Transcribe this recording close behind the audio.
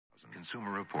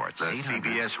Consumer Reports. The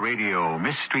CBS Radio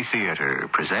Mystery Theater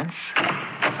presents...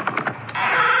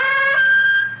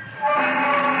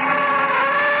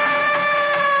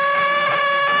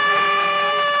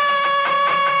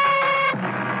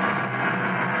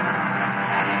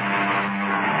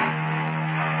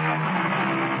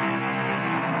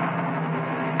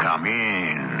 Come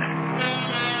in.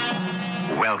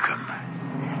 Welcome.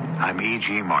 I'm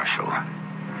E.G. Marshall.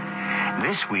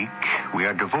 This week, we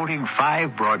are devoting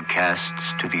 5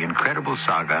 broadcasts to the incredible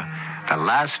saga, The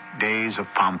Last Days of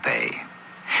Pompeii.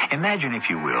 Imagine, if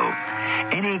you will,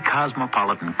 any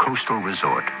cosmopolitan coastal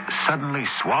resort suddenly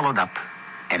swallowed up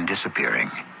and disappearing.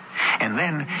 And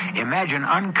then imagine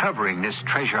uncovering this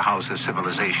treasure house of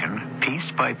civilization,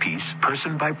 piece by piece,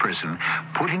 person by person,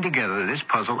 putting together this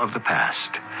puzzle of the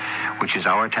past, which is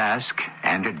our task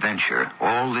and adventure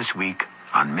all this week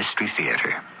on Mystery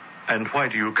Theater. And why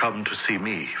do you come to see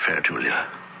me, fair Julia?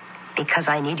 Because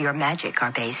I need your magic,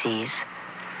 Arbaces.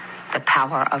 The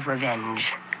power of revenge.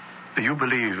 Do you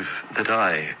believe that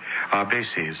I,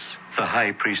 Arbaces, the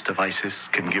high priest of Isis,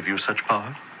 can give you such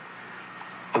power?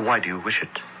 Or why do you wish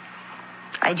it?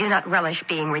 I do not relish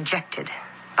being rejected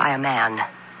by a man.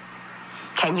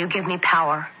 Can you give me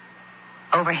power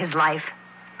over his life?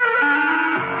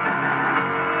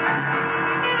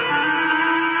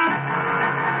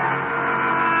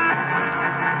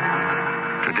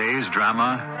 Today's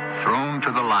drama, Thrown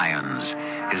to the Lions,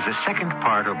 is the second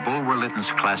part of Bulwer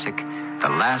Lytton's classic, The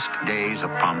Last Days of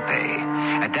Pompeii,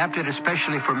 adapted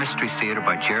especially for Mystery Theater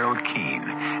by Gerald Keane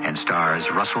and stars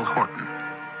Russell Horton.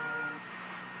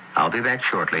 I'll be back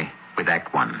shortly with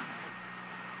Act 1.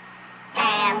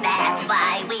 And that's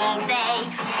why we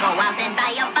say, go out and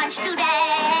buy a bunch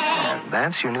today.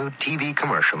 That's your new TV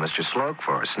commercial, Mr. Sloak,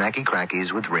 for Snacky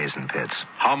Crackies with Raisin Pits.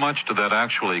 How much did that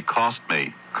actually cost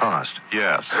me? Cost?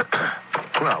 Yes.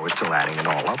 Well, we're still adding it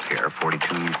all up here. $42,000.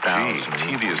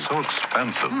 Gee, TV is so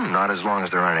expensive. Not as long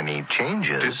as there aren't any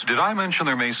changes. Did I mention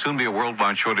there may soon be a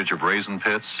worldwide shortage of Raisin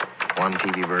Pits? One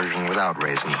TV version without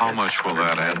Raisin Pits. How much will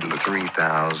that add to the...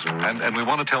 $3,000. And we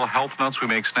want to tell Health Nuts we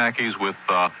make snackies with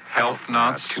Health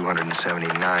Nuts.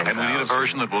 $279,000. And we need a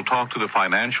version that will talk to the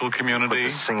financial community.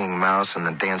 Put the singing mouse and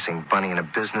the dancing bunny in a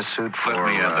business suit for... Let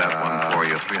me add that one for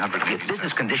you. $380. If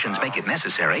business conditions make it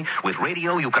necessary, with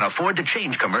radio you can afford to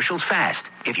change commercials fast.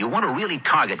 If you want to really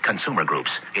target consumer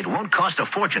groups, it won't cost a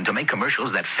fortune to make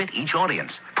commercials that fit each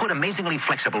audience. Put amazingly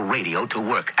flexible radio to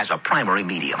work as a primary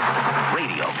medium.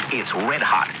 Radio, it's red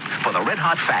hot. For the red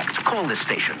hot facts, call this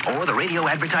station or the Radio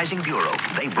Advertising Bureau.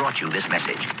 They brought you this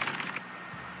message.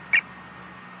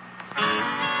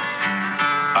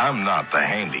 I'm not the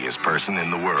handiest person in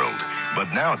the world,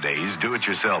 but nowadays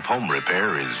do-it-yourself home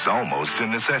repair is almost a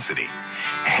necessity.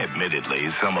 Admittedly,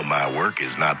 some of my work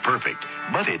is not perfect,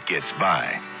 but it gets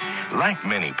by. Like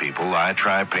many people, I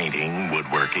try painting,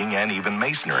 woodworking, and even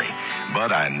masonry,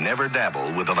 but I never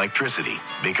dabble with electricity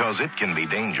because it can be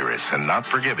dangerous and not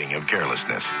forgiving of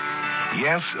carelessness.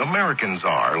 Yes, Americans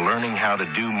are learning how to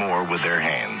do more with their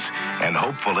hands, and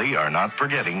hopefully are not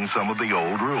forgetting some of the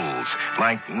old rules,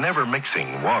 like never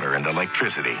mixing water and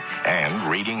electricity, and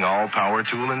reading all power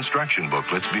tool instruction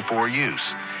booklets before use.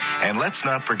 And let's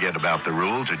not forget about the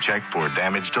rule to check for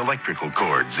damaged electrical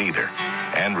cords either.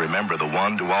 And remember the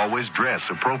one to always dress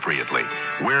appropriately.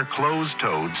 Wear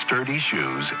closed-toed, sturdy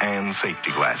shoes and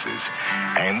safety glasses.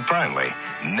 And finally,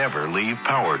 never leave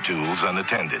power tools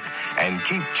unattended. And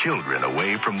keep children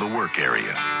away from the work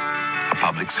area. A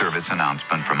public service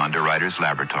announcement from Underwriters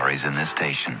Laboratories in this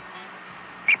station.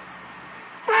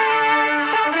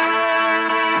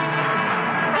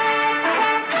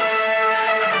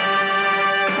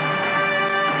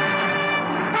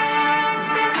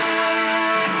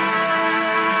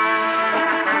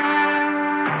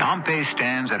 Pompeii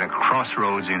stands at a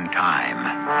crossroads in time,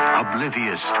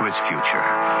 oblivious to its future.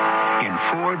 In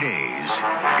 4 days,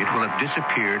 it will have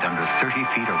disappeared under 30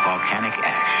 feet of volcanic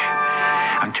ash.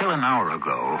 Until an hour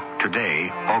ago, today,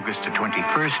 August the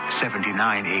 21st, 79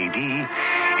 A.D.,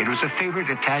 it was a favorite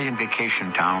Italian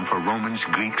vacation town for Romans,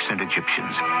 Greeks, and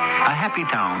Egyptians. A happy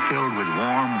town filled with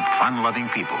warm, fun-loving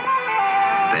people.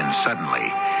 Then suddenly,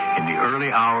 in the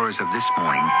early hours of this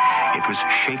morning, it was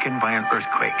shaken by an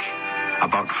earthquake.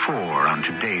 About 4 on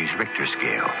today's Richter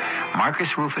scale. Marcus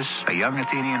Rufus, a young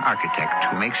Athenian architect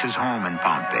who makes his home in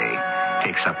Pompeii,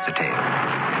 takes up the tale.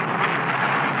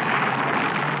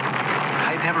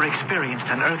 I've never experienced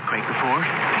an earthquake before,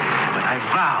 but I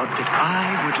vowed that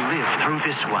I would live through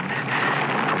this one.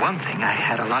 For one thing, I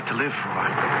had a lot to live for.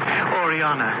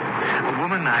 Oriana, a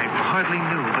woman I hardly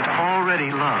knew but already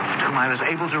loved, whom I was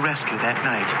able to rescue that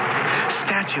night.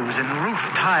 Statues and roof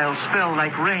tiles fell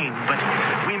like rain, but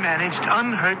we managed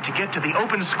unhurt to get to the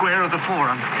open square of the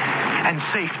Forum. And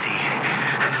safety.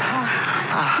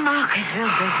 Marcus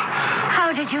Rufus,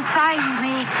 how did you find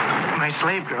me? My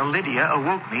slave girl, Lydia,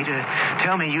 awoke me to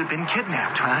tell me you'd been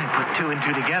kidnapped. I put two and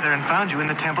two together and found you in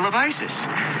the Temple of Isis.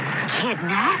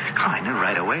 Kidnapped? Oh, I knew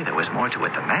right away there was more to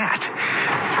it than that.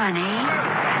 Funny.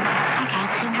 I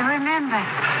can't seem to remember.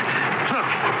 Look,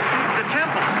 the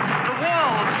temple, the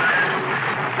walls.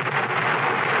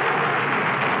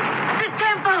 The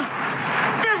temple!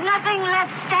 There's nothing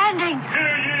left standing.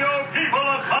 Hear ye, O people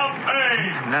of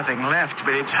Pompeii! Nothing left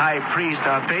but its high priest,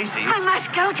 Arbaces. I must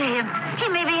go to him. He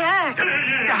may be hurt. Hear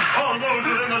ye, all those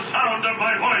within the sound of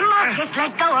my voice! Marcus,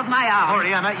 let go of my arm.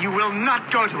 Oriana, you will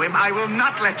not go to him. I will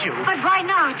not let you. But why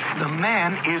not? The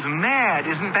man is mad.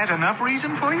 Isn't that enough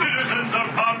reason for you? Citizens of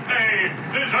Pompeii,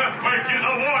 this earthquake is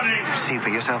a warning. See for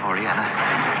yourself, Oriana.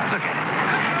 Look at it.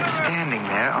 Standing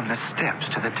there on the steps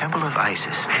to the Temple of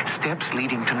Isis. Steps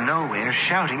leading to nowhere,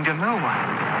 shouting to no one.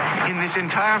 In this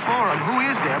entire forum, who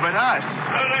is there but us?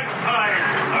 The next time,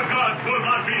 the gods will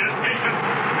not be as patient.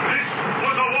 This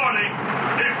was a warning.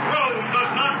 If Rome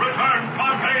does not return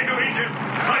Pompeii to Egypt,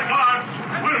 the gods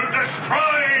will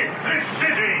destroy this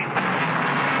city.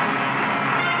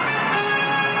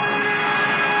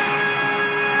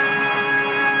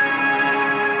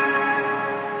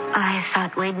 I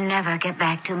thought we'd never get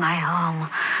back to my home.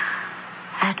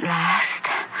 At last.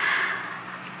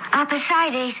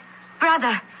 Alcibiades,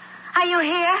 brother, are you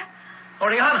here?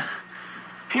 Oriana,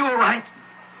 are you all right?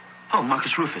 Oh,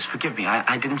 Marcus Rufus, forgive me.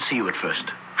 I didn't see you at first.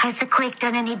 Has the quake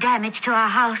done any damage to our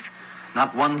house?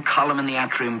 Not one column in the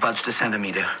atrium budged a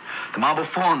centimeter. The marble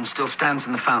faun still stands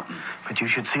in the fountain. But you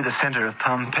should see the center of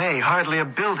Pompeii. Hardly a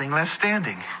building left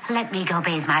standing. Let me go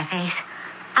bathe my face.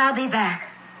 I'll be back.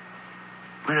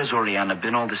 Where has Oriana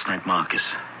been all this night, Marcus?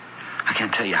 I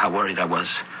can't tell you how worried I was.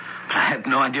 But I had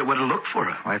no idea where to look for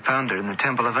her. I found her in the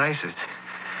Temple of Isis.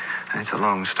 It's a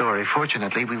long story.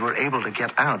 Fortunately, we were able to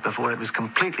get out before it was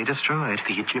completely destroyed.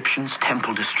 The Egyptians'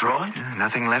 temple destroyed? Yeah,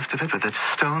 nothing left of it but the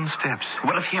stone steps.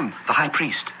 What of him, the high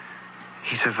priest?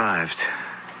 He survived.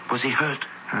 Was he hurt?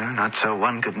 Not so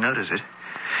one could notice it.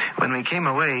 When we came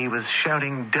away, he was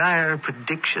shouting dire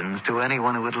predictions to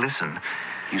anyone who would listen.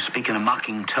 You speak in a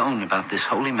mocking tone about this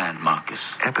holy man, Marcus.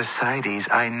 Alcibiades,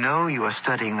 I know you are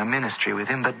studying the ministry with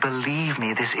him, but believe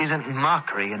me, this isn't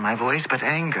mockery in my voice, but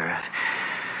anger.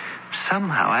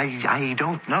 Somehow, I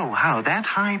don't know how, that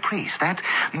high priest, that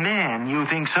man you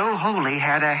think so holy,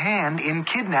 had a hand in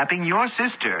kidnapping your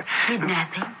sister.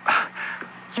 Kidnapping?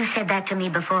 You said that to me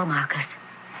before, Marcus.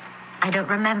 I don't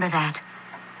remember that.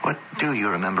 What do you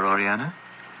remember, Oriana?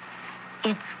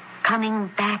 It's coming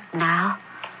back now.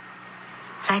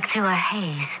 Like through a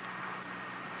haze.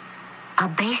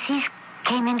 Arbaces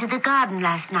came into the garden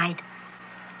last night,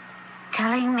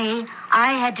 telling me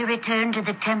I had to return to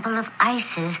the Temple of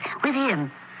Isis with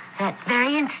him that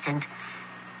very instant.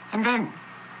 And then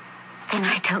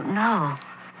I don't know.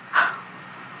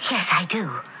 Yes, I do.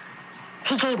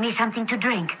 He gave me something to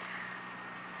drink.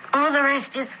 All the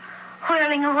rest is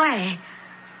whirling away.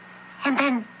 And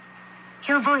then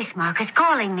your voice, Marcus,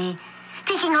 calling me,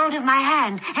 taking hold of my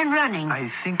hand and running.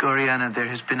 I think, Oriana, there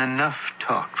has been enough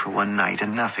talk for one night,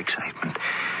 enough excitement.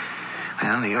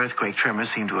 Well, the earthquake tremors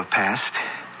seem to have passed.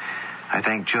 I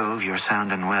thank Jove you're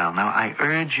sound and well. Now, I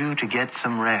urge you to get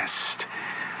some rest.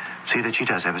 See that she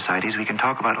does, Alcibiades. We can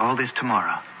talk about all this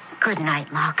tomorrow. Good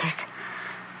night, Marcus.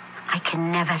 I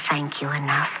can never thank you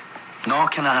enough. Nor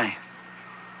can I.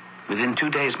 Within 2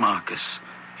 days, Marcus,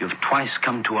 you've twice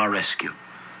come to our rescue.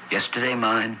 Yesterday,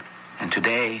 mine, and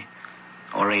today,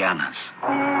 Oriana's.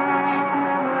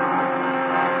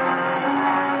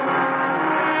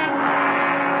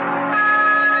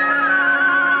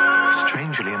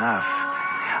 Strangely enough,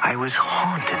 I was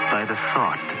haunted by the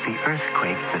thought that the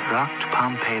earthquake that rocked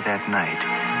Pompeii that night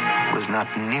was not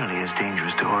nearly as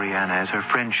dangerous to Oriana as her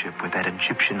friendship with that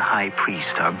Egyptian high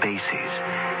priest, Arbaces.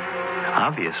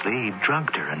 Obviously, he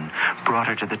drugged her and brought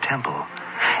her to the temple.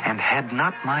 And had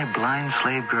not my blind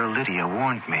slave girl Lydia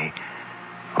warned me,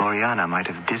 Oriana might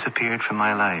have disappeared from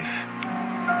my life.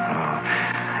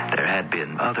 Oh, there had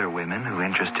been other women who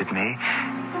interested me.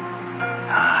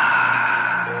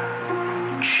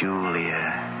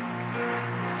 Julia.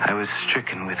 I was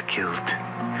stricken with guilt.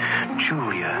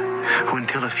 Julia, who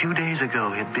until a few days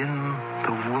ago had been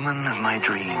the woman of my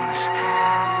dreams.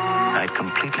 I'd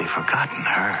completely forgotten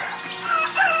her.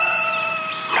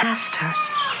 Master,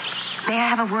 may I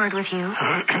have a word with you?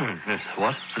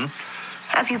 What?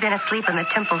 Have you been asleep on the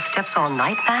temple steps all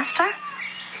night, Master?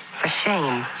 For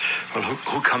shame. Well,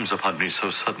 who comes upon me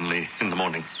so suddenly in the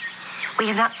morning? We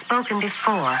have not spoken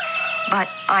before, but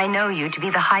I know you to be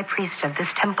the high priest of this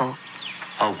temple.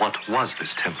 Oh, what was this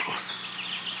temple?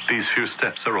 These few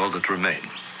steps are all that remain.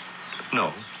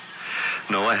 No,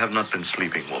 I have not been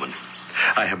sleeping, woman.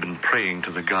 I have been praying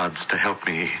to the gods to help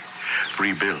me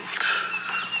rebuild.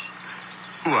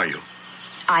 Who are you?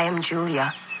 I am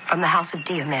Julia, from the house of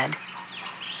Diomed.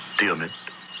 Diomed?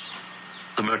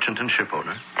 The merchant and ship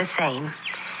owner? The same.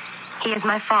 He is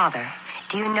my father.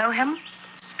 Do you know him?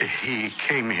 He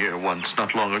came here once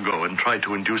not long ago and tried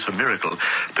to induce a miracle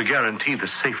to guarantee the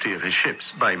safety of his ships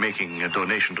by making a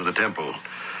donation to the temple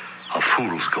of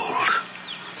fool's gold.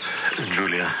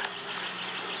 Julia,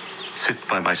 sit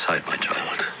by my side, my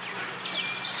child,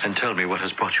 and tell me what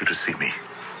has brought you to see me.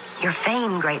 Your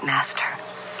fame, great master.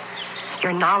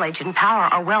 Your knowledge and power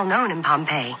are well known in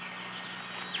Pompeii.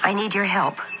 I need your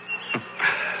help.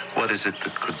 What is it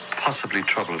that could possibly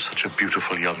trouble such a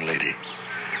beautiful young lady?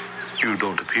 You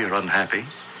don't appear unhappy.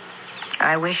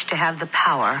 I wish to have the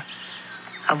power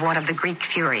of one of the Greek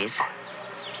Furies.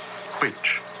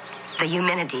 Which? The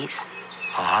Eumenides.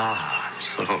 Ah,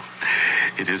 so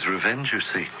it is revenge you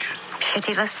seek.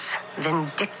 Pitiless,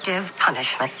 vindictive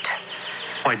punishment.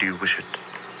 Why do you wish it?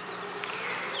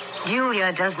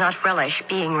 Julia does not relish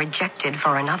being rejected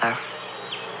for another.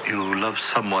 You love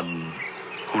someone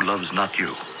who loves not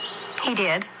you. He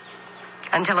did,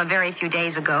 until a very few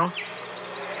days ago.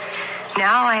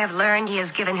 Now I have learned he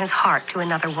has given his heart to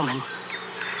another woman.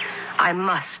 I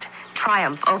must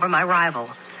triumph over my rival.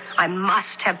 I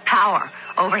must have power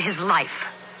over his life.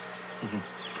 Mm-hmm.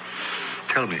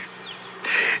 Tell me,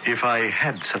 if I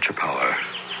had such a power,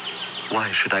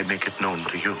 why should I make it known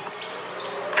to you?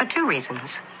 For two reasons.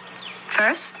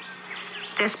 First,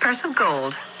 this purse of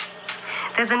gold.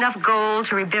 There's enough gold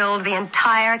to rebuild the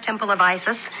entire temple of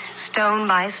Isis, stone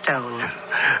by stone.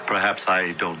 Perhaps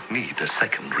I don't need a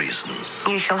second reason.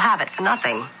 You shall have it for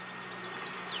nothing.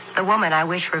 The woman I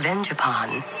wish revenge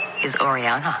upon is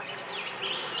Oriana.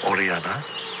 Oriana?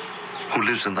 Who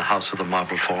lives in the house of the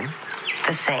marble form?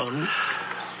 The same.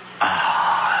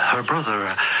 Ah, her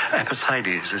brother,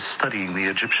 Epicides, is studying the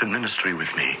Egyptian ministry with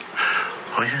me.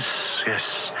 Oh, yes.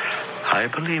 I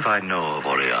believe I know of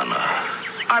Oriana.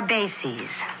 Arbaces.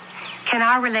 Can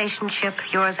our relationship,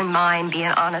 yours and mine, be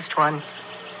an honest one?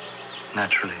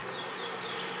 Naturally.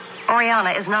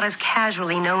 Oriana is not as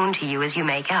casually known to you as you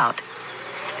make out.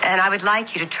 And I would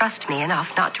like you to trust me enough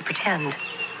not to pretend.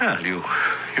 Well, you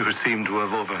seem to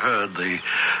have overheard the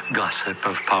gossip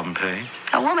of Pompeii.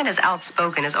 A woman as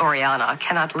outspoken as Oriana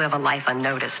cannot live a life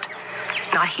unnoticed.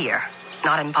 Not here.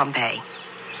 Not in Pompeii.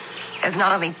 There's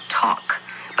not only talk,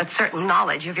 but certain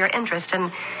knowledge of your interest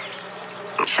and,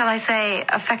 shall I say,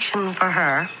 affection for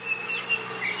her.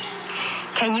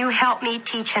 Can you help me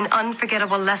teach an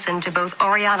unforgettable lesson to both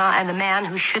Oriana and the man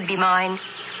who should be mine?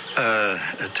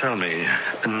 Tell me,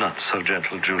 not so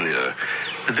gentle Julia,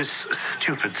 this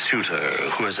stupid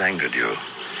suitor who has angered you,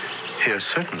 he is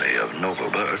certainly of noble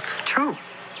birth. True.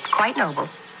 Quite noble.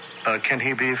 Can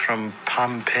he be from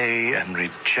Pompeii and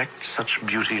reject such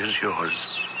beauty as yours?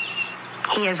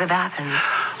 He is of Athens.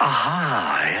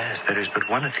 Aha, yes, there is but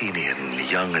one Athenian,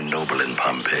 young and noble in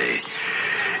Pompeii.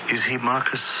 Is he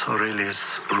Marcus Aurelius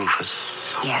Rufus?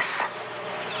 Yes.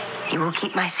 You will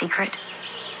keep my secret?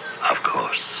 Of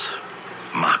course.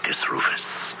 Marcus Rufus.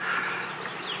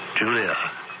 Julia,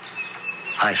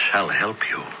 I shall help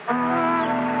you.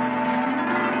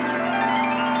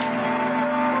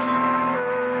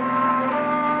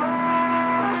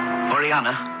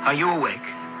 Oriana, are you awake?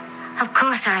 Of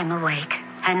course I'm awake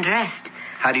and dressed.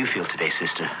 How do you feel today,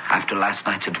 sister, after last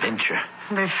night's adventure?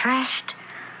 Refreshed,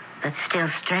 but still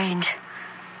strange.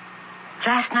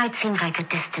 Last night seemed like a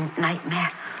distant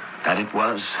nightmare. That it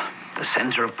was. The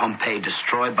center of Pompeii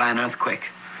destroyed by an earthquake.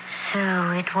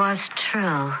 So it was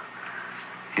true.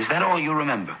 Is that all you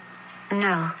remember?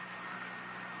 No.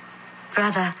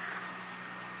 Brother,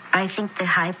 I think the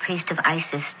high priest of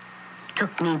Isis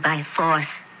took me by force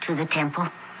to the temple.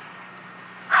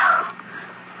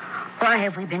 Why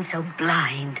have we been so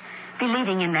blind,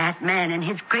 believing in that man and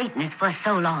his greatness for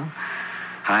so long?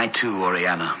 I, too,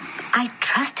 Oriana. I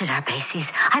trusted Arbaces.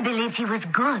 I believed he was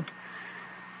good.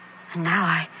 And now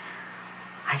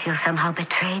I feel somehow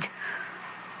betrayed.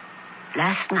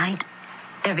 Last night,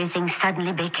 everything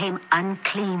suddenly became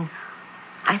unclean.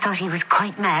 I thought he was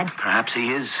quite mad. Perhaps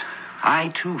he is.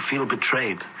 I, too, feel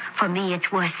betrayed. For me,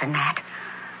 it's worse than that.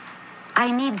 I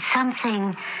need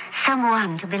something,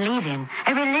 someone to believe in,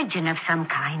 a religion of some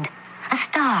kind, a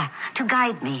star to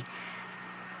guide me.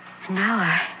 And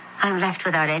now I'm left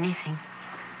without anything.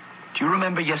 Do you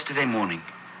remember yesterday morning,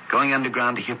 going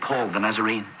underground to hear Paul the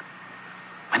Nazarene?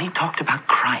 When he talked about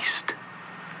Christ,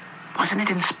 wasn't it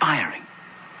inspiring?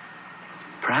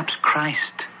 Perhaps Christ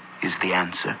is the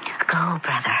answer. Go,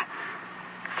 brother.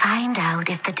 Find out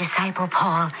if the disciple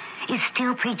Paul is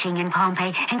still preaching in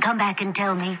Pompeii and come back and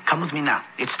tell me. Come with me now.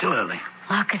 It's still early.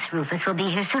 Marcus Rufus will be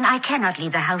here soon. I cannot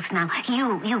leave the house now.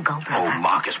 You go, brother. Oh,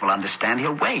 Marcus will understand.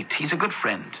 He'll wait. He's a good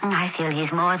friend. I feel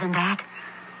he's more than that.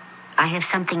 I have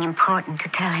something important to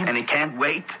tell him. And he can't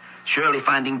wait? Surely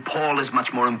finding Paul is much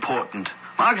more important.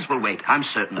 Marcus will wait. I'm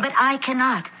certain of it. But I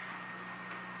cannot.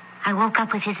 I woke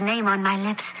up with his name on my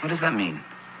lips. What does that mean?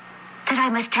 That I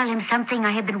must tell him something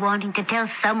I have been wanting to tell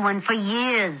someone for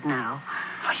years now.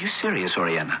 Are you serious,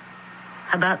 Oriana?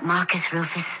 About Marcus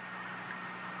Rufus.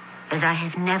 As I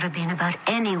have never been about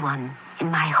anyone in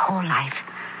my whole life.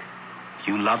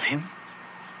 You love him?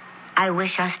 I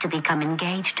wish us to become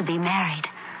engaged, to be married.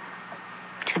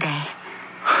 Today.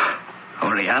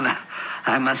 Oriana,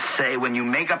 I must say, when you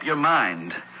make up your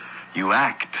mind, you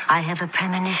act. I have a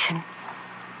premonition.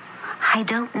 I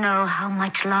don't know how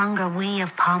much longer we of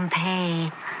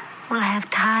Pompeii will have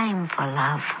time for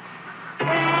love.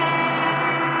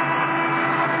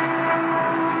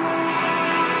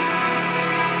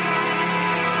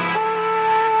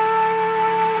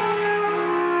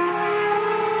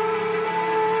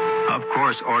 Of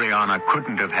course, Oriana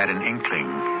couldn't have had an inkling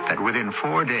that within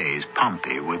 4 days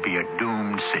Pompeii would be a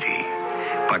doomed city.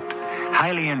 But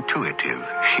highly intuitive,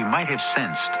 she might have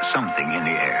sensed something in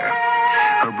the air.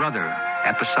 Her brother,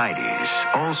 Epicides,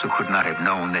 also could not have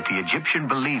known that the Egyptian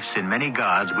beliefs in many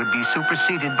gods would be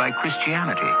superseded by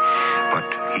Christianity. But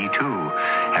he, too,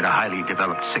 had a highly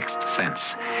developed sixth sense.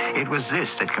 It was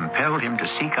this that compelled him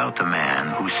to seek out the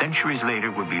man who centuries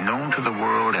later would be known to the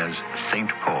world as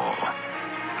St. Paul.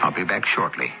 I'll be back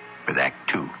shortly with Act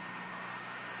 2.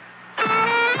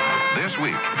 This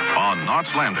week on Knots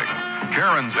Landing,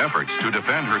 Karen's efforts to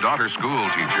defend her daughter's school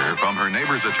teacher from her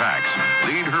neighbor's attacks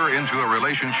lead her into a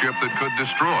relationship that could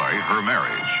destroy her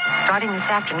marriage. Starting this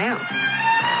afternoon,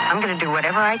 I'm going to do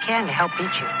whatever I can to help beat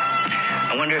you.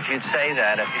 I wonder if you'd say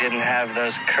that if you didn't have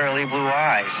those curly blue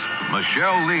eyes.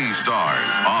 Michelle Lee stars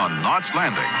on Knots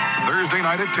Landing, Thursday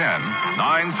night at 10,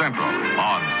 9 Central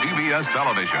on CBS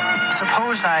Television.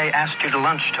 Suppose I asked you to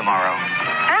lunch tomorrow.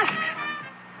 Ask.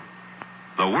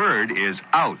 The word is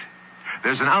out.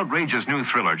 There's an outrageous new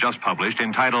thriller just published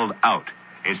entitled Out.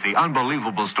 It's the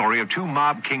unbelievable story of two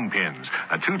mob kingpins,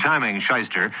 a two-timing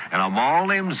shyster, and a mall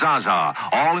named Zaza,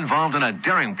 all involved in a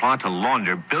daring plot to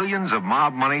launder billions of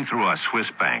mob money through a Swiss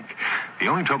bank. The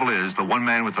only trouble is the one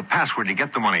man with the password to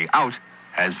get the money out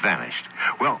has vanished.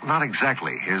 Well, not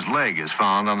exactly. His leg is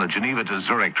found on the Geneva to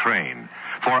Zurich train.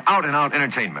 For out-and-out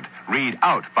entertainment, read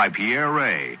Out by Pierre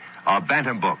Ray, a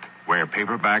Bantam book where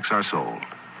paperbacks are sold.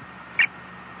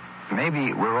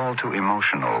 Maybe we're all too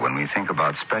emotional when we think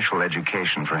about special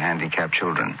education for handicapped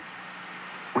children.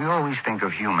 We always think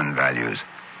of human values,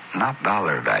 not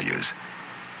dollar values.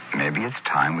 Maybe it's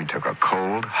time we took a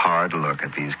cold, hard look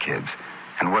at these kids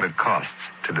and what it costs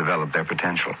to develop their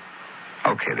potential.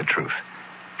 Okay, the truth.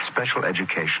 Special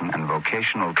education and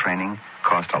vocational training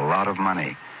cost a lot of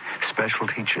money. Special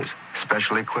teachers,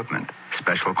 special equipment,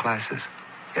 special classes.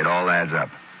 It all adds up.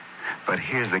 But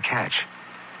here's the catch.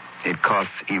 It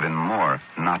costs even more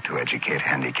not to educate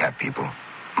handicapped people.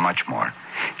 Much more.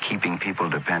 Keeping people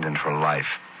dependent for life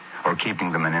or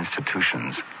keeping them in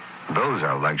institutions. Those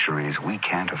are luxuries we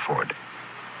can't afford.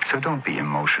 So don't be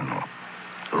emotional.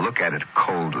 Look at it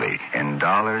coldly in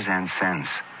dollars and cents.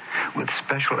 With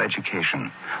special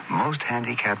education, most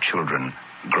handicapped children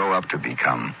grow up to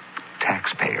become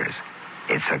taxpayers.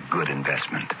 It's a good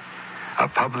investment. A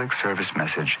public service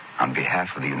message on behalf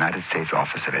of the United States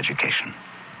Office of Education.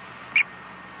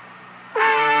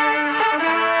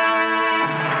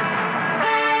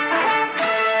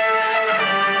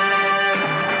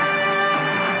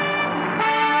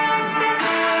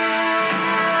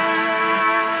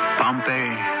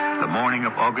 Pompeii, the morning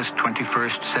of August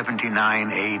 21st,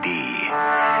 79 A.D.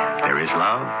 There is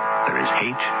love, there is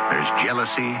hate, there's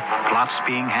jealousy, plots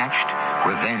being hatched,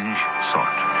 revenge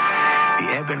sought.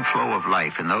 The ebb and flow of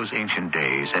life in those ancient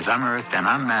days, as unearthed and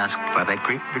unmasked by that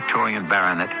great Victorian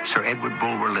baronet, Sir Edward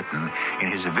Bulwer Lytton,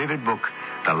 in his vivid book,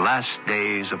 The Last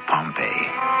Days of Pompeii.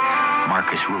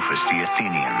 Marcus Rufus, the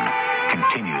Athenian,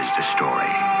 continues the story.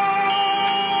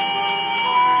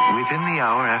 Within the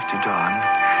hour after dawn,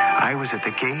 I was at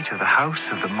the gate of the House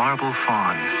of the Marble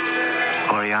Faun,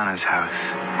 Oriana's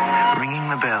house, ringing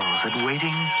the bells and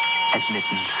waiting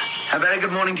admittance. A very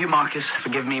good morning to you, Marcus.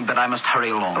 Forgive me, but I must hurry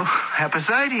along. Oh,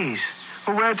 Epicides.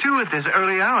 Well, where to at this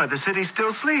early hour? The city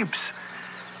still sleeps.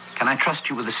 Can I trust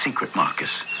you with a secret,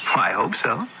 Marcus? I hope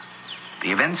so.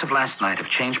 The events of last night have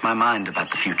changed my mind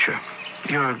about the future.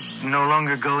 You're no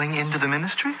longer going into the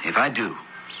ministry? If I do,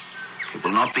 it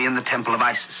will not be in the temple of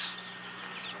Isis.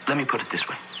 Let me put it this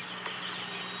way.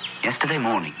 Yesterday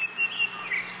morning,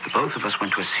 the both of us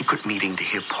went to a secret meeting to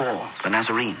hear Paul, the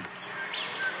Nazarene.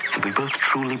 And we both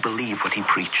truly believe what he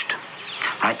preached.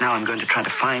 Right now, I'm going to try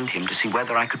to find him to see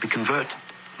whether I could be converted.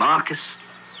 Marcus,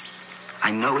 I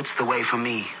know it's the way for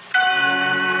me.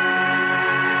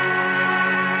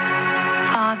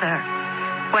 Father,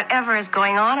 whatever is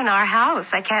going on in our house,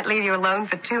 I can't leave you alone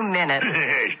for 2 minutes.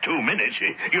 2 minutes?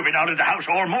 You've been out of the house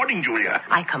all morning, Julia.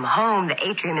 I come home, the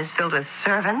atrium is filled with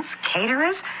servants,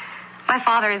 caterers. My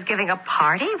father is giving a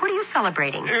party. What are you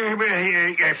celebrating?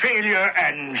 Failure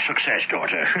and success,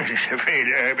 daughter.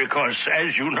 Failure because,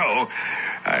 as you know,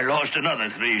 I lost another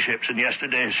 3 ships in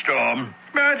yesterday's storm.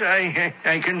 But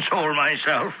I console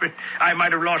myself. I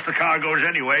might have lost the cargoes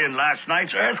anyway in last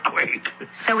night's earthquake.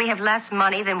 So we have less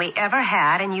money than we ever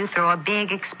had, and you throw a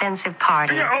big, expensive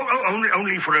party.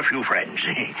 Only for a few friends.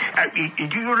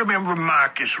 Do you remember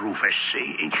Marcus Rufus?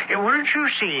 Weren't you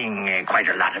seeing quite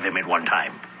a lot of him at one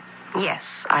time? Yes,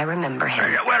 I remember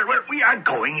him. Well, we are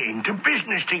going into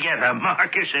business together,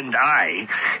 Marcus and I.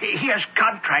 He has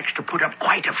contracts to put up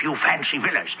quite a few fancy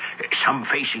villas. Some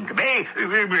facing the bay,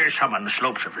 some on the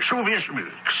slopes of Vesuvius,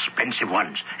 expensive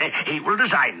ones. He will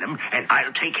design them, and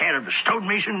I'll take care of the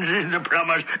stonemasons, the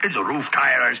plumbers, the roof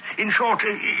tilers. In short,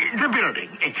 the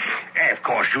building. Of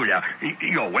course, Julia,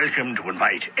 you're welcome to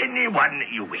invite anyone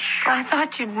you wish. I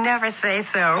thought you'd never say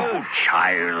so. Oh,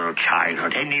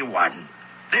 child, anyone.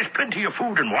 There's plenty of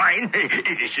food and wine. This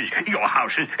is your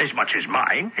house as much as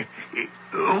mine.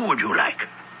 Who would you like?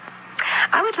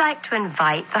 I would like to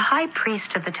invite the high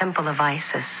priest of the temple of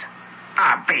Isis.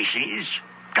 Bases?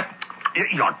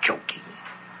 You're joking.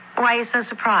 Why are you so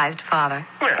surprised, Father?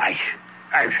 Well,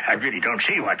 I really don't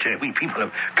see what we people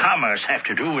of commerce have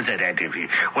to do with it.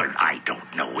 Well, I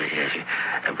don't know.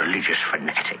 A religious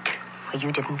fanatic. Well,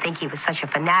 you didn't think he was such a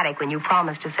fanatic when you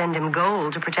promised to send him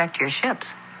gold to protect your ships.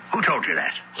 Who told you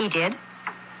that? He did.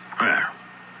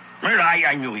 Well,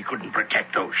 I knew he couldn't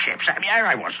protect those ships.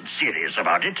 I wasn't serious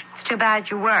about it. It's too bad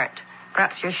you weren't.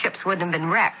 Perhaps your ships wouldn't have been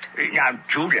wrecked. Now,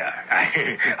 Julia,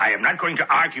 I am not going to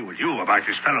argue with you about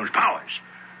this fellow's powers.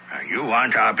 You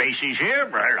want our bases here?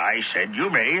 Well, I said you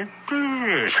may.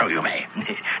 So you may.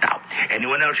 Now,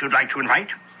 anyone else you'd like to invite?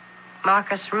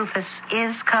 Marcus Rufus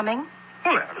is coming?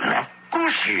 Well, of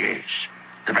course he is.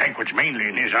 The banquet's mainly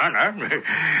in his honor.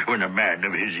 When a man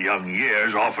of his young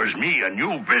years offers me a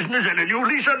new business and a new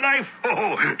lease on life,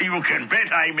 you can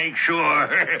bet I make sure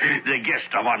the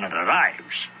guest of honor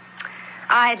arrives.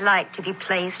 I'd like to be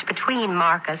placed between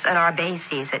Marcus and our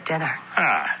bases at dinner.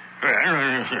 Well,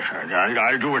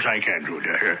 I'll do what I can,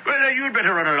 Julia. Well, you'd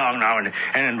better run along now and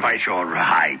invite your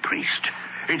high priest.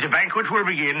 The banquet will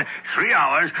begin 3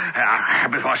 hours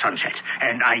before sunset,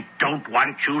 and I don't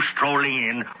want you strolling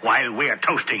in while we're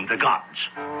toasting the gods.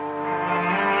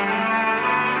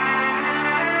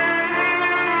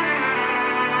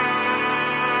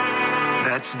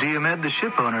 That's Diomed, the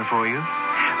ship owner, for you.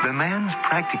 The man's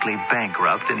practically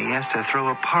bankrupt, and he has to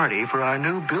throw a party for our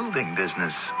new building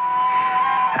business.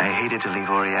 I hated to leave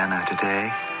Oriana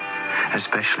today,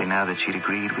 especially now that she'd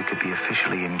agreed we could be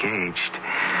officially engaged.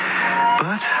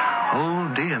 But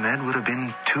old Diomed would have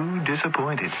been too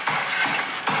disappointed.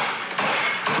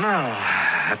 Now,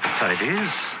 appetite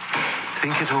is.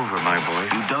 Think it over, my boy.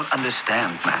 You don't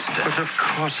understand, Master. But of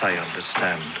course I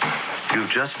understand. You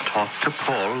just talked to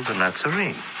Paul the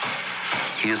Nazarene.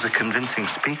 He is a convincing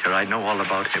speaker. I know all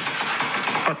about him.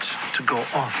 But to go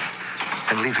off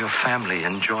and leave your family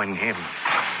and join him,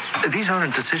 these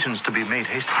aren't decisions to be made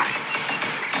hastily.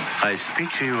 I speak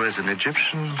to you as an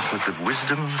Egyptian with the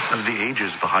wisdom of the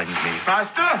ages behind me.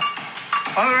 Master,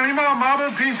 are there any more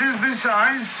marble pieces this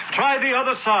size? Try the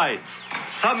other side.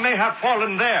 Some may have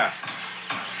fallen there.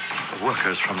 The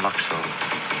workers from Luxor.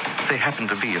 They happen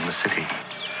to be in the city.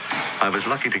 I was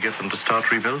lucky to get them to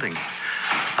start rebuilding.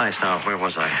 Now, where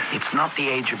was I? It's not the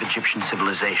age of Egyptian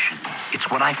civilization. It's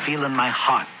what I feel in my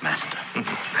heart, Master.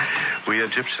 We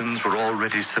Egyptians were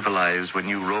already civilized when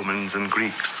you Romans and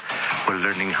Greeks were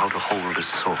learning how to hold a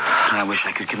sword. I wish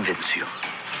I could convince you.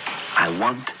 I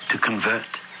want to convert.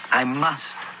 I must.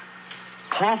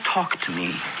 Paul talked to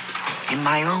me in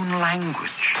my own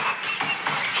language.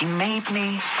 He made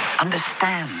me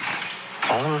understand.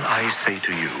 All I say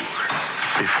to you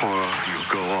before you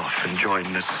go off and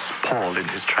join this Paul in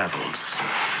his travels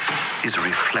is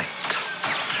reflect.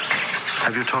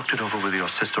 Have you talked it over with your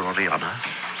sister Oriana?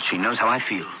 She knows how I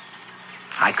feel.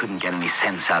 I couldn't get any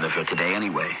sense out of her today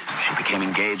anyway. She became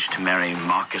engaged to marry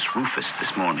Marcus Rufus this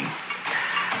morning.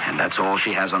 And that's all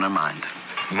she has on her mind.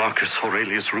 Marcus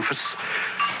Aurelius Rufus,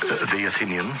 the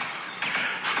Athenian.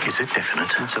 Is it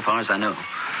definite? So far as I know.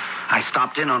 I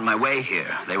stopped in on my way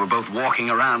here. They were both walking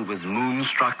around with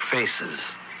moonstruck faces.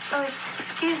 Oh,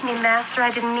 excuse me, Master.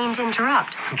 I didn't mean to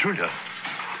interrupt. Julia,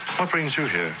 what brings you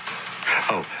here?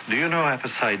 Oh, do you know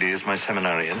Apicides, my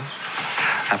seminarian?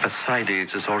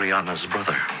 Apicides is Oriana's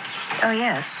brother. Oh,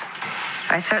 yes.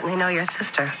 I certainly know your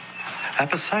sister.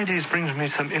 Apicides brings me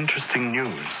some interesting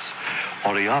news.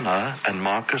 Oriana and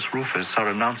Marcus Rufus are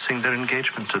announcing their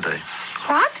engagement today.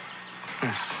 What?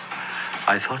 Yes.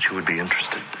 I thought you would be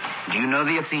interested. Do you know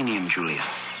the Athenian, Julia?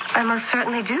 I most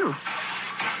certainly do.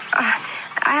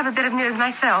 I have a bit of news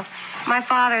myself. My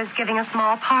father is giving a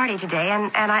small party today,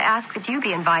 and I ask that you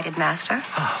be invited, Master.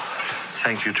 Oh,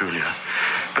 thank you, Julia.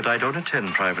 But I don't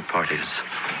attend private parties.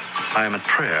 I am at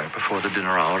prayer before the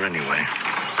dinner hour anyway.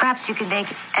 Perhaps you could make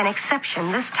an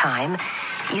exception this time.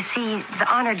 You see, the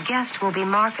honored guest will be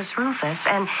Marcus Rufus,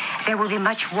 and there will be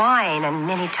much wine and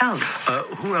many toasts.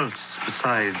 Who else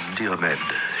besides Diomed,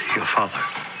 your father?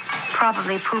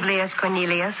 Probably Publius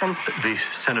Cornelius and... The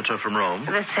senator from Rome?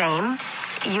 The same.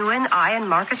 You and I and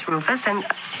Marcus Rufus and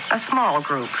a small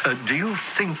group. Do you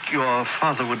think your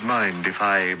father would mind if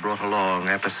I brought along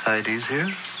Apicides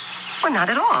here? Well, not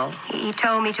at all. He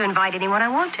told me to invite anyone I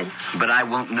wanted. But I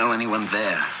won't know anyone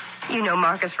there. You know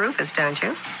Marcus Rufus, don't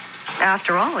you?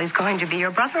 After all, he's going to be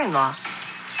your brother-in-law.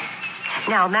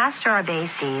 Now, Master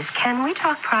Arbaces, can we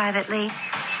talk privately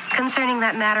concerning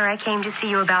that matter I came to see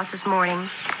you about this morning?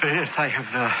 Yes, I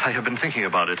have been thinking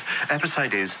about it.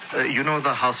 Apicides, you know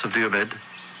the house of Diomed?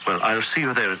 Well, I'll see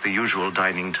you there at the usual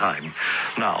dining time.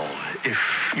 Now, if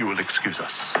you will excuse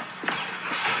us.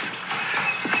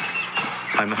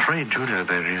 I'm afraid, Julia,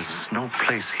 there is no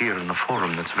place here in the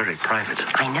forum that's very private.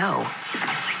 I know.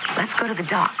 Let's go to the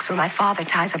docks where my father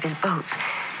ties up his boats.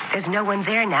 There's no one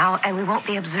there now, and we won't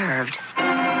be observed.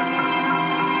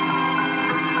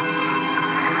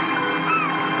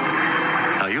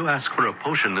 Now, you ask for a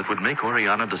potion that would make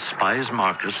Oriana despise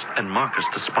Marcus and Marcus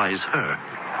despise her.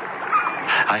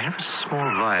 I have a small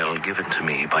vial given to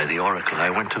me by the oracle I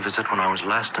went to visit when I was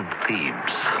last in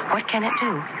Thebes. What can it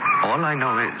do? All I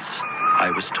know is I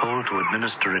was told to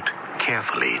administer it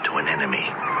carefully to an enemy,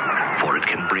 for it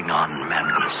can bring on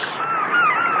madness.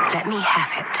 Let me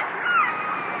have it.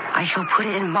 I shall put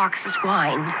it in Marcus's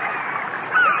wine.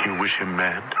 You wish him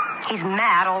mad? He's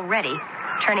mad already,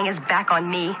 turning his back on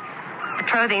me,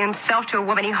 betrothing himself to a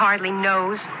woman he hardly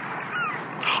knows.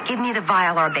 Give me the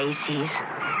vial, Arbaces.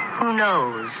 Who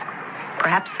knows?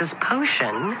 Perhaps this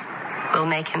potion will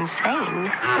make him sane.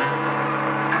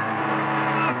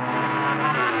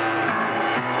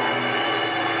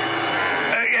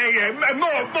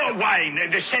 More wine.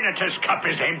 The senator's cup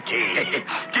is empty.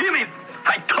 Dear me,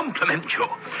 I compliment you.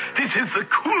 This is the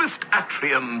coolest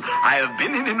atrium I have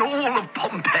been in all of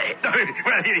Pompeii.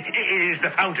 Well, it is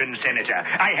the fountain, Senator.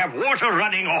 I have water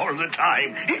running all the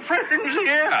time. It freshens the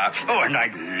air. Oh, and I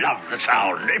love the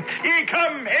sound.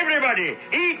 Come, everybody,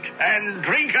 eat and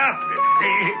drink up.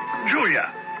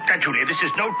 Julia, this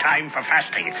is no time for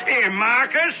fasting.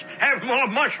 Marcus, have more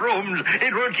mushrooms.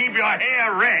 It will keep your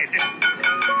hair red.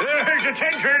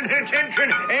 Attention,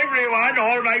 everyone,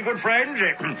 all my good friends.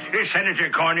 Senator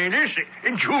Cornelius,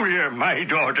 Julia, my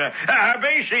daughter,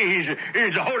 Arbaces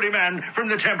is the holy man from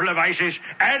the Temple of Isis,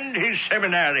 and his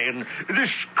seminarian, this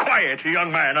quiet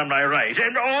young man on my right,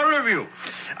 and all of you.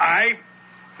 I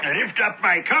lift up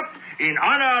my cup in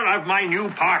honor of my new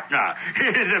partner,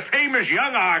 the famous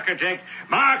young architect,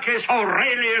 Marcus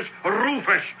Aurelius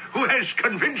Rufus, who has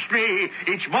convinced me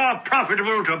it's more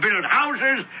profitable to build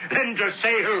houses than to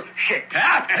sail ships.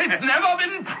 It's never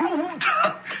been proved.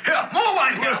 Here, more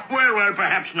wine here. Well,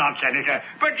 perhaps not, Senator,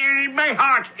 but my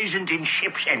heart isn't in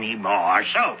ships anymore.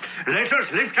 So let us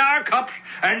lift our cups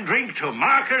and drink to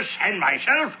Marcus and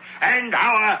myself and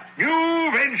our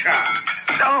new venture.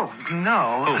 Oh,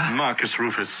 no. Oh, Marcus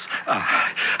Rufus,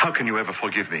 how can you ever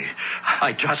forgive me?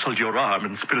 I jostled your arm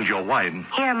and spilled your wine.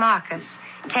 Here, Marcus,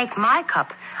 take my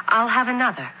cup. I'll have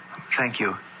another. Thank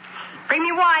you. Bring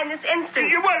me wine this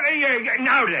instant.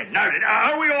 Now then,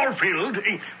 are we all filled?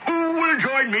 Who will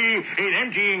join me in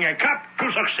emptying a cup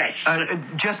to success?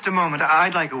 Just a moment.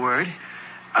 I'd like a word.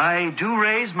 I do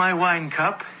raise my wine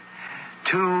cup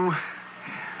to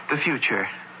the future.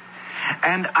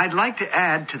 And I'd like to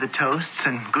add to the toasts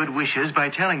and good wishes by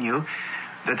telling you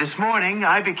that this morning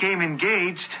I became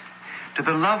engaged to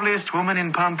the loveliest woman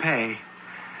in Pompeii,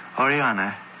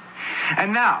 Oriana.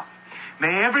 And now,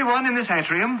 may everyone in this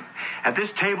atrium, at this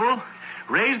table,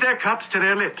 raise their cups to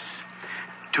their lips.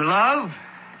 to love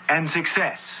and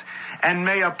success. And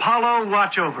may Apollo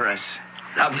watch over us.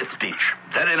 Lovely speech.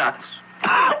 Very nice.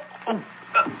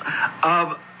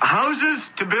 Houses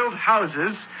to build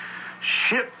houses.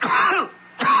 Ship.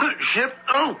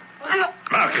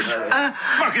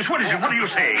 Marcus, what is it? What are you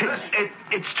saying?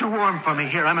 It's too warm for me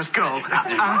here. I must go.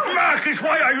 Marcus,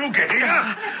 why are you getting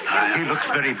up? He looks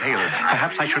very pale.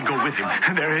 Perhaps I should go with him.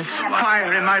 There is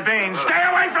fire in my veins. Stay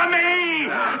away from me!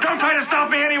 Don't try to stop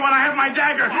me, anyone. I have my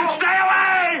dagger. Stay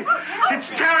away! It's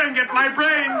tearing at my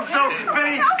brain. So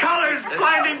many colors,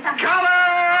 blinding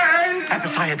colors!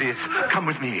 Epicyandes, come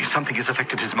with me. Something has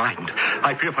affected his mind.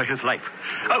 I fear for his life.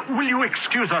 Will you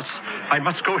excuse us? I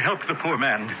must go help the poor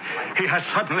man. He has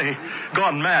suddenly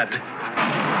gone mad.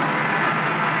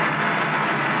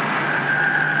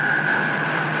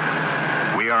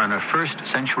 We are in a first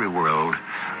century world,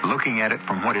 looking at it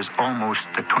from what is almost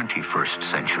the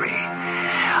 21st century.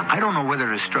 I don't know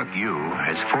whether it has struck you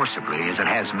as forcibly as it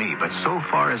has me, but so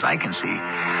far as I can see,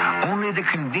 only the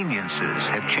conveniences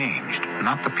have changed,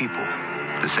 not the people.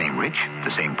 The same rich,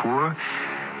 the same poor,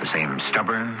 the same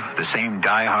stubborn, the same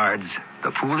diehards,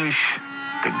 the foolish,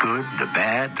 the good, the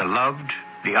bad, the loved,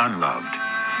 the unloved.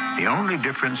 The only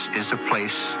difference is the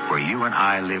place where you and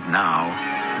I live now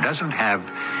doesn't have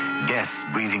death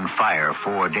breathing fire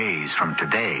 4 days from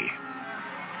today.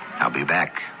 I'll be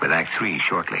back with Act 3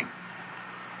 shortly.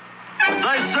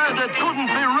 They said it couldn't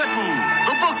be written.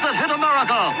 The book that hit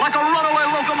America like a runaway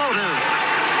locomotive.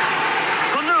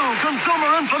 The new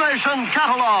Consumer Information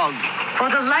Catalog. For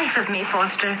the life of me,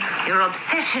 Foster, your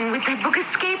obsession with that book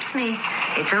escapes me.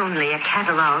 It's only a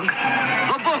catalog.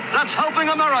 The book that's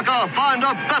helping America find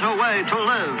a better way to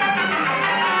live.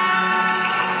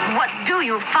 What do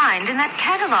you find in that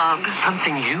catalog?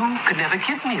 Something you could never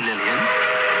give me, Lillian.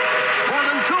 More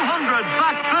than 200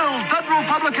 fact-filled federal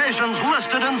publications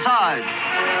listed inside.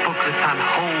 Booklets on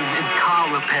home and car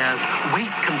repairs,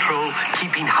 weight control,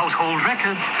 keeping household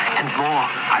records, and more.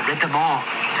 I read them all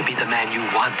to be the man you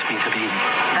want me to be.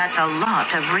 That's a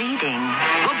lot of reading.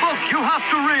 The book you have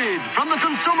to read from the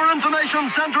Consumer Information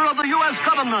Center of the U.S.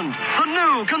 government. The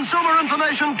new Consumer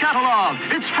Information Catalog.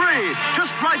 It's free.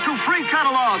 Just write to Free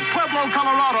Catalog, Pueblo,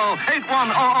 Colorado,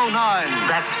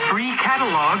 81009. That's Free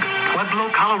Catalog,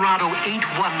 Pueblo, Colorado,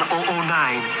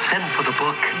 81009. Send for the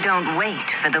book. Don't wait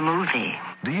for the movie.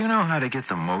 Do you know how to get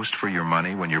the most for your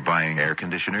money when you're buying air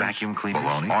conditioners, vacuum cleaners,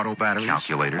 baloney, auto batteries,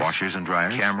 calculators, washers and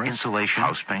dryers, cameras, insulation,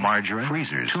 house paint, margarine,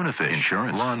 freezers, tuna fish,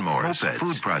 insurance, lawnmowers, mopeds,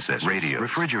 food processors, radios,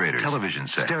 refrigerators, television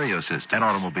sets, stereo systems, and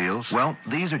automobiles? Well,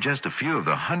 these are just a few of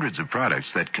the hundreds of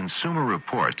products that Consumer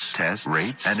Reports tests,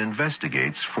 rates, and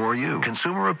investigates for you.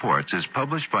 Consumer Reports is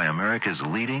published by America's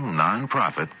leading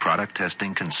non-profit product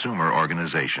testing consumer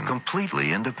organization,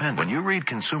 completely independent. When you read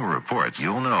Consumer Reports,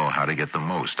 you'll know how to get the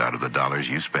most out of the dollars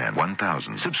you spend.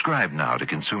 1,000. Subscribe now to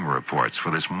Consumer Reports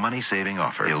for this money-saving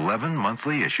offer. 11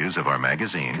 monthly issues of our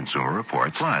magazine, Consumer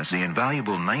Reports, plus the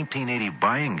invaluable 1980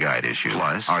 buying guide issue,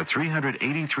 plus our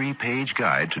 383-page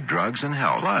guide to drugs and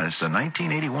health, plus the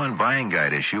 1981 buying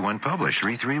guide issue when published,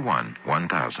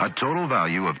 331-1000. A total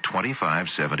value of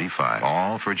 $25.75,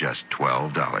 all for just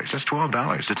 $12. Just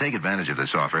 $12. To take advantage of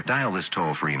this offer, dial this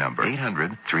toll-free number,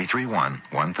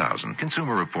 800-331-1000.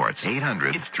 Consumer Reports,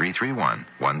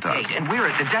 800-331-1000. And we're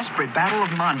at the desperate Battle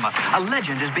of Monmouth. A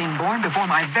legend is being born before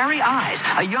my very eyes.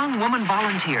 A young woman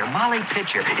volunteer, Molly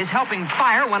Pitcher, is helping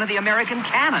fire one of the American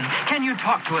cannon. Can you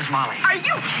talk to us, Molly? Are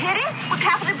you kidding? With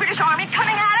half of the British Army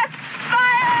coming at us?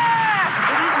 Fire!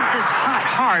 But isn't this hot,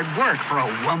 hard work for a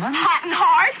woman? Hot and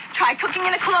hard? Try cooking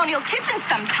in a colonial kitchen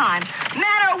sometime.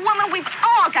 Man or woman, we've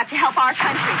all got to help our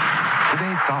country.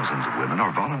 Today, thousands of women are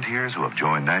volunteers who have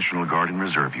joined National Guard and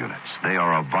Reserve units. They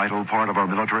are a vital part of our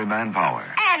military manpower.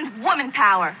 And woman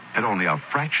power. At only a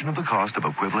fraction of the cost of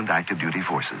equivalent active duty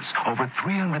forces, over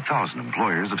 300,000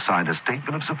 employers have signed a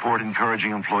statement of support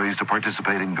encouraging employees to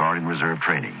participate in Guard and Reserve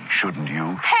training. Shouldn't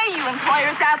you? Hey, you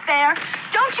employers out there.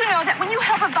 Don't you know that when you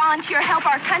help a volunteer help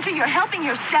our country, you're helping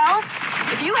yourself?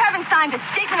 If you haven't signed a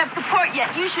statement of support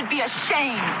yet, you should be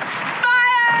ashamed.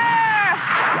 Fire!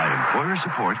 Write Employer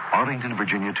Support, Arlington,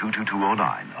 Virginia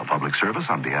 22209. A public service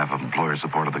on behalf of Employer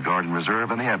Support of the Guard and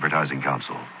Reserve and the Advertising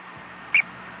Council.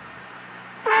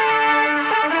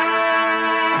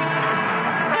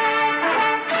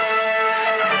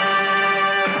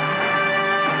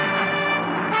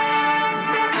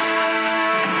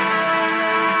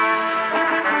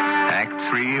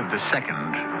 The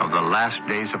second of the last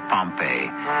days of Pompeii,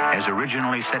 as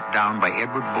originally set down by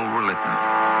Edward Bulwer Lytton.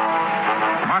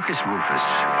 Marcus Rufus,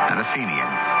 an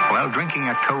Athenian, while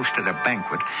drinking a toast at a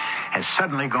banquet, has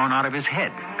suddenly gone out of his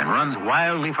head and runs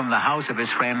wildly from the house of his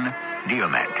friend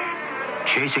Diomed.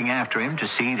 Chasing after him to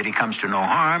see that he comes to no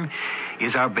harm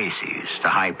is Arbaces, the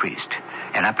high priest,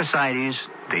 and Epicydes,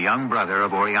 the young brother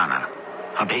of Oriana.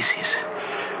 Arbaces,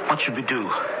 what should we do?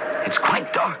 It's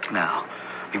quite dark now.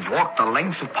 We've walked the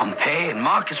length of Pompeii, and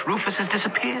Marcus Rufus has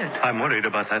disappeared. I'm worried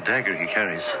about that dagger he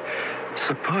carries.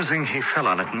 Supposing he fell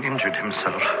on it and injured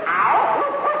himself.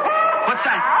 What's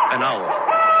that? An owl.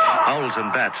 Owls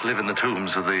and bats live in the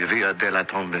tombs of the Via della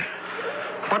Tombe.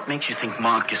 What makes you think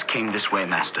Marcus came this way,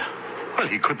 Master? Well,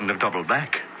 he couldn't have doubled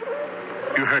back.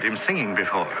 You heard him singing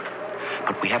before.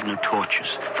 But we have no torches.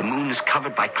 The moon is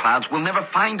covered by clouds. We'll never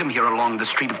find him here along the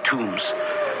Street of Tombs.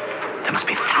 There must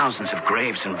be thousands of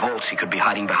graves and vaults he could be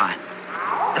hiding behind.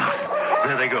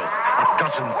 There they go. A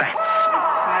dozen bats.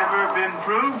 Never been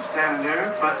proved,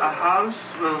 Senator, but a house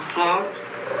will float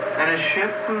and a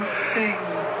ship will sing.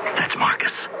 That's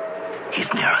Marcus. He's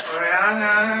near us.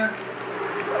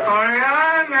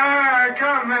 Oriana,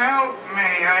 come help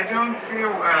me. I don't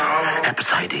feel well.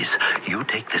 Epicydes, you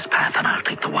take this path and I'll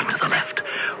take the one to the left.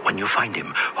 When you find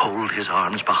him, hold his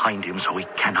arms behind him so he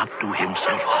cannot do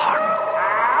himself harm.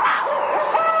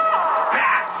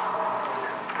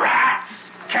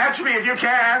 Catch me if you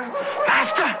can.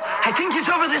 Master, I think he's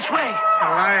over this way. The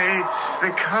lights,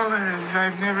 the colors.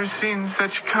 I've never seen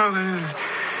such colors.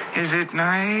 Is it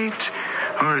night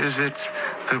or is it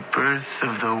the birth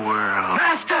of the world?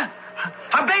 Master!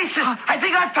 Arbaces! I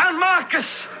think I found Marcus!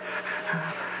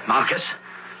 Marcus?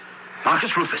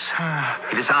 Marcus Rufus.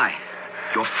 It is I,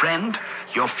 your friend,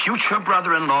 your future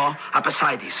brother-in-law,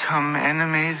 Epicydes. Come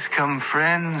enemies, come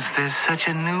friends. There's such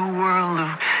a new world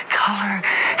of color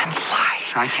and light.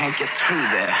 I can't get through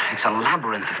there. It's a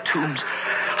labyrinth of tombs.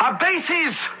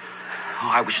 Arbaces! Oh,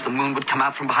 I wish the moon would come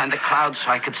out from behind the clouds so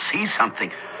I could see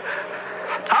something.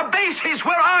 Arbaces,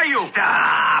 where are you?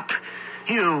 Stop!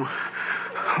 You.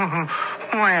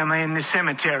 Why am I in the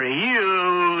cemetery?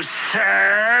 You,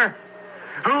 sir.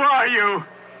 Who are you?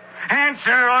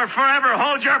 Answer or forever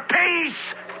hold your peace!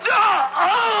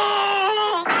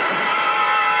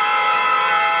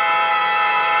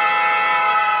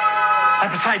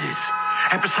 Epicydes!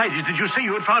 Epicydes, did you say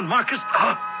you had found Marcus?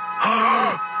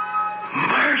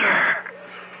 Murder!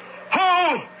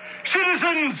 Oh,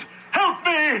 citizens, help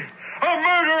me! A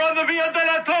murder on the Via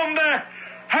della Tombe!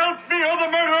 Help me or the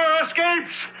murderer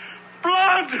escapes!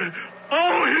 Blood!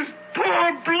 Oh, his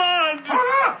poor blood!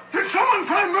 Did someone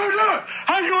find murder?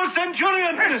 Are you a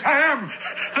centurion? Yes, I am.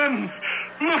 Then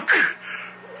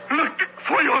look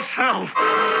for yourself.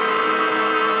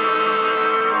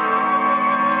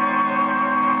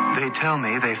 They tell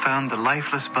me they found the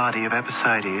lifeless body of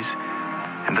Epicydes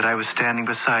and that I was standing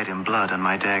beside him, blood on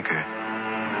my dagger.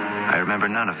 I remember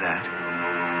none of that.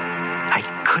 I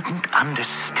couldn't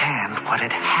understand what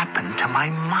had happened to my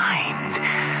mind.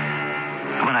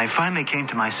 When I finally came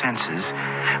to my senses,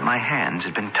 my hands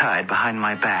had been tied behind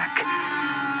my back.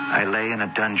 I lay in a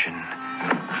dungeon.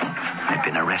 I'd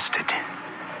been arrested.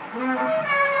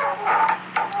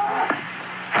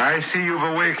 I see you've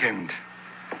awakened.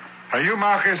 Are you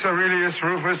Marcus Aurelius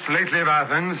Rufus, lately of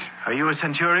Athens? Are you a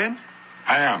centurion?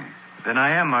 I am. Then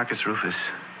I am Marcus Rufus.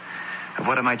 Of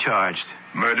what am I charged?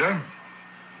 Murder?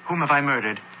 Whom have I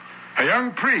murdered? A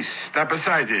young priest,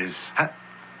 Epicydes.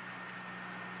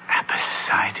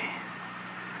 Epicydes?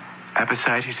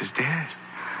 Epicydes is dead.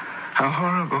 How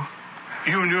horrible.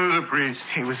 You knew the priest?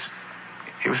 He was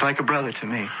like a brother to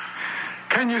me.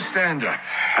 Can you stand up?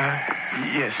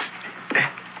 Yes.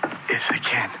 Yes, I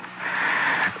can.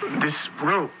 This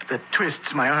rope that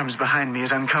twists my arms behind me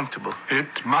is uncomfortable.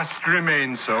 It must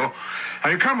remain so. Now,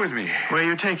 you come with me. Where are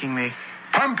you taking me?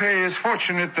 Pompey is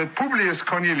fortunate that Publius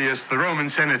Cornelius, the Roman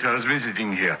senator, is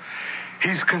visiting here.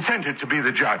 He's consented to be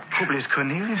the judge. Publius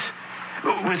Cornelius?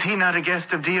 Was he not a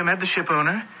guest of Diomed, the ship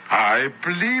owner? I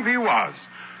believe he was.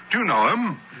 Do you know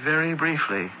him? Very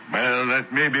briefly. Well,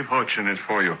 that may be fortunate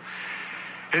for you.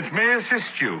 It may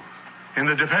assist you in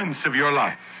the defense of your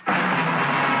life.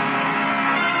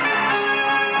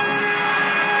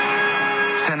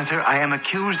 Senator, I am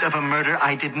accused of a murder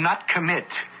I did not commit.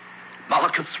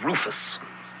 Marcus Rufus,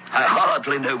 I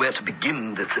hardly know where to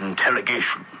begin this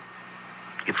interrogation.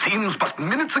 It seems but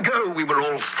minutes ago we were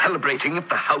all celebrating at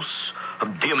the house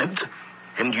of Diomed,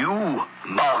 and you,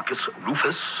 Marcus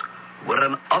Rufus, were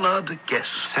an honored guest.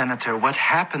 Senator, what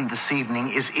happened this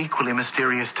evening is equally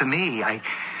mysterious to me. I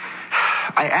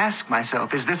ask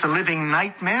myself, is this a living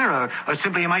nightmare, or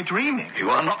simply am I dreaming? You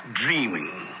are not dreaming.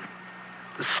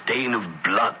 The stain of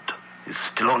blood is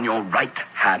still on your right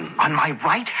hand. On my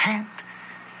right hand?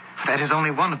 That is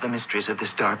only one of the mysteries of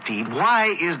this dark deed.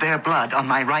 Why is there blood on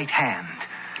my right hand?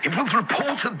 It was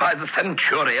reported by the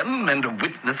centurion and a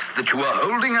witness that you were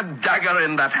holding a dagger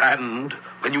in that hand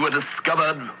when you were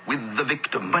discovered with the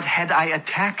victim. But had I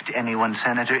attacked anyone,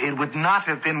 Senator, it would not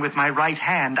have been with my right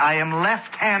hand. I am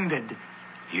left-handed.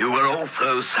 You were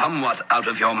also somewhat out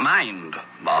of your mind,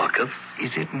 Marcus.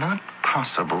 Is it not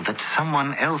possible that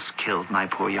someone else killed my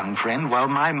poor young friend while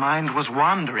my mind was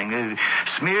wandering,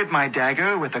 smeared my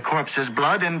dagger with the corpse's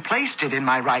blood and placed it in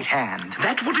my right hand?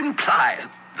 That would imply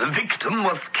the victim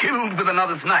was killed with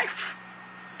another's knife.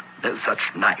 No such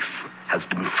knife has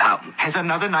been found. Has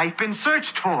another knife been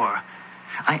searched for?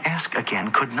 I ask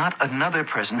again, could not another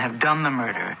person have done the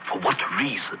murder? For what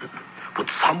reason would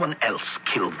someone else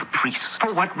kill the priest?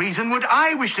 For what reason would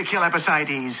I wish to kill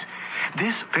Epicydes?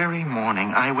 This very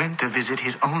morning, I went to visit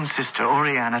his own sister,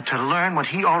 Oriana, to learn what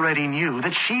he already knew,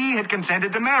 that she had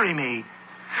consented to marry me.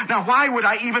 Now, why would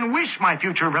I even wish my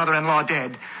future brother-in-law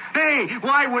dead? Nay,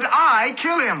 why would I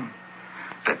kill him?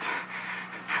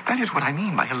 That is what I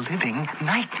mean by a living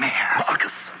nightmare.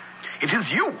 Marcus, it is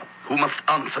you who must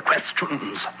answer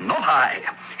questions, not I.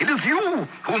 It is you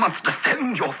who must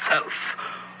defend yourself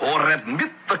or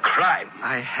admit the crime.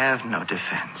 I have no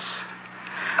defense.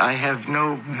 I have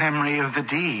no memory of the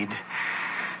deed.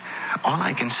 All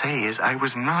I can say is I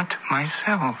was not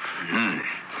myself.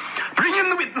 Bring in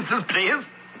the witnesses, please.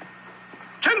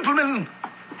 Gentlemen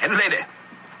and lady,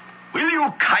 will you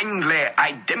kindly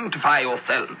identify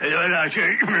yourself?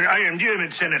 I am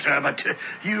Diarmid, Senator, but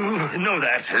you know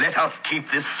that. Let us keep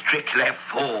this strictly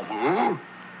formal.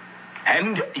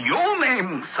 And your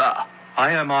name, sir?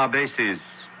 I am Arbaces,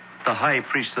 the high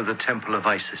priest of the Temple of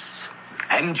Isis.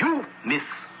 And you, miss?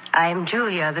 I'm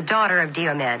Julia, the daughter of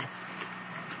Diomed.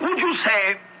 Would you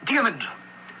say, Diarmid,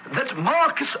 that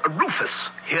Marcus Rufus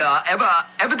here ever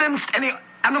evidenced any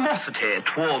animosity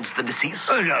towards the deceased?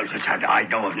 No, I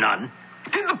know of none.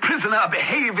 Did the prisoner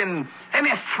behave in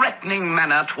any threatening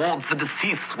manner towards the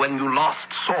deceased when you last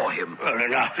saw him?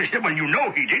 Well, you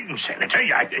know he didn't, Senator.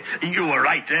 You were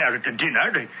right there at the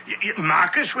dinner.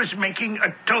 Marcus was making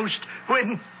a toast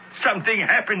when something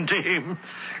happened to him.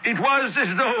 It was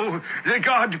as though the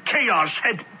god Chaos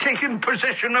had taken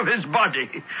possession of his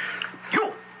body.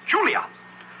 You, Julia,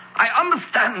 I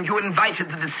understand you invited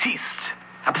the deceased,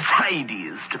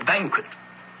 Epicydes, to the banquet.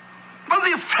 Was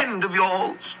he a friend of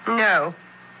yours? No.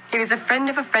 He was a friend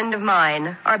of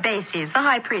mine, Arbaces, the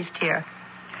high priest here.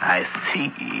 I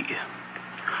see.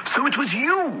 So it was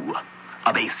you,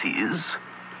 Arbaces,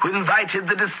 who invited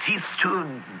the deceased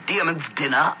to Diarmid's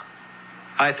dinner?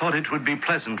 I thought it would be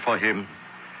pleasant for him.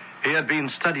 He had been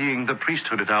studying the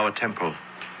priesthood at our temple.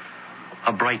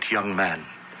 A bright young man.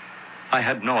 I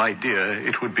had no idea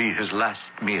it would be his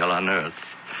last meal on earth.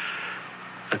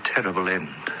 A terrible end.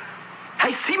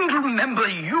 I seem to remember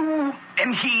you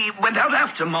and he went out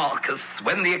after Marcus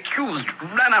when the accused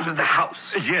ran out of the house.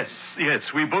 Yes.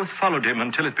 We both followed him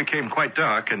until it became quite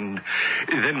dark, and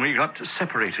then we got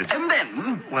separated. And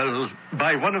then? Well,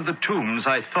 by one of the tombs,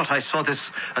 I thought I saw this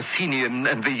Athenian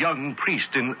and the young priest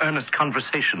in earnest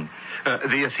conversation.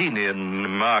 The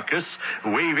Athenian, Marcus,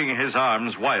 waving his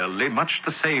arms wildly, much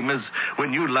the same as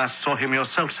when you last saw him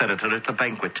yourself, Senator, at the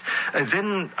banquet.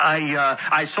 Then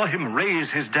I saw him raise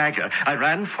his dagger. I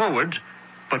ran forward,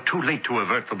 but too late to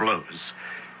avert the blows.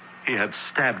 He had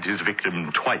stabbed his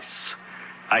victim twice.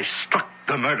 I struck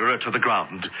the murderer to the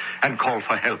ground and called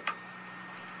for help.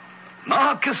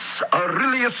 Marcus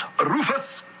Aurelius Rufus,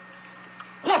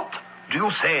 what do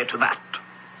you say to that?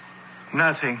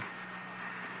 Nothing.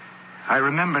 I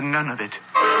remember none of it.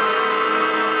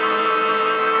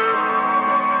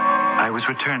 I was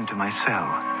returned to my cell.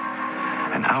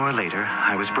 An hour later,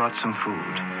 I was brought some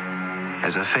food.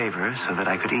 As a favor, so that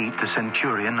I could eat, the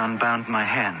centurion unbound my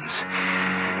hands.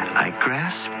 I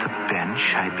grasped the bench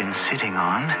I'd been sitting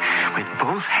on with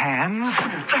both hands.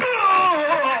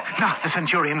 Knocked the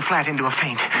centurion flat into a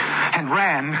faint and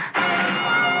ran.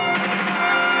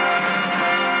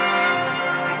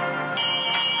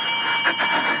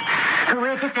 Who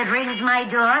is it that rings my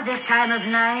door this time of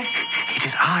night? It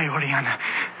is I, Oriana.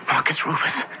 Marcus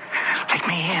Rufus. Let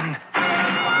me in.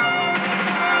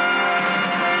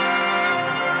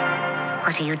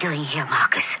 What are you doing here,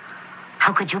 Marcus?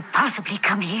 How could you possibly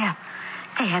come here?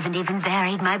 They haven't even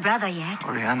buried my brother yet.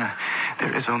 Oriana,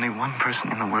 there is only one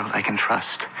person in the world I can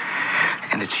trust,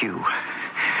 and it's you.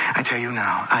 I tell you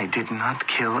now, I did not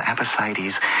kill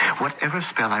Epicydes. Whatever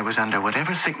spell I was under,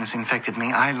 whatever sickness infected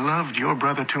me, I loved your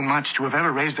brother too much to have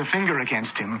ever raised a finger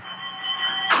against him.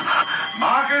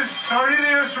 Marcus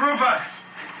Aurelius Rufus,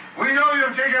 we know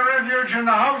you've taken refuge in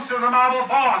the house of the Marble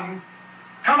Faun.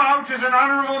 Come out as an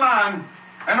honorable man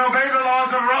and obey the laws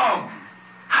of Rome.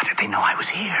 How did they know I was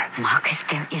here. Marcus,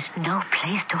 there is no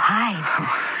place to hide.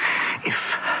 If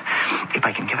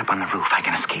I can get up on the roof, I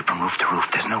can escape from roof to roof.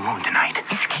 There's no moon tonight.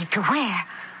 Escape to where?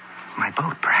 My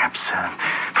boat, perhaps.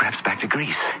 Perhaps back to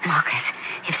Greece. Marcus,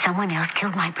 if someone else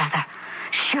killed my brother,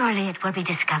 surely it will be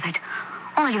discovered.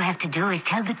 All you have to do is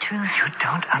tell the truth. You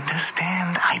don't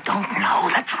understand. I don't know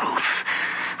the truth.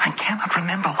 I cannot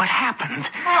remember what happened.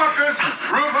 Marcus!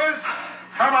 Rufus!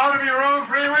 Come out of your own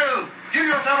free will. Give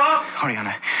yourself up.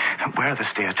 Oriana, where are the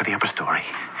stairs to the upper story?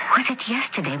 Was it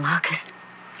yesterday, Marcus?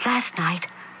 Last night,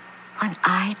 when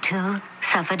I, too,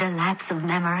 suffered a lapse of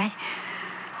memory?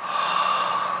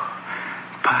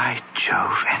 By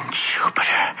Jove and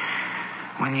Jupiter.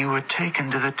 When you were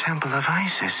taken to the temple of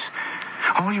Isis,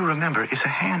 all you remember is a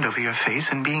hand over your face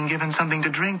and being given something to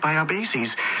drink by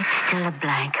Arbaces. It's still a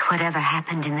blank, whatever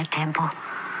happened in the temple.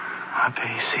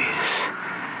 Arbaces.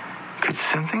 Could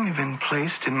something have been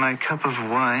placed in my cup of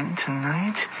wine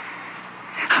tonight?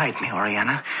 Hide me,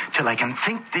 Oriana, till I can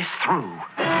think this through.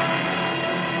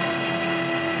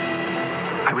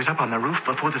 I was up on the roof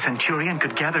before the centurion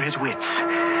could gather his wits.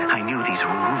 I knew these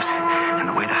roofs and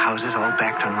the way the houses all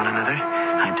backed on one another.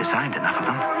 I'd designed enough of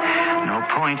them. No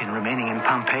point in remaining in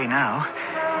Pompeii now.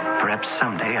 Perhaps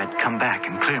someday I'd come back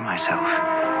and clear myself.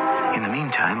 In the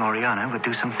meantime, Oriana would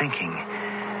do some thinking.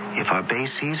 If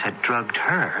Arbaces had drugged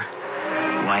her,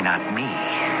 why not me?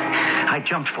 I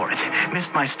jumped for it,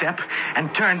 missed my step, and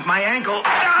turned my ankle.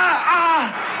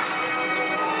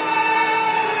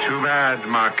 Too bad,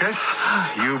 Marcus.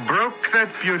 You broke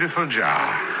that beautiful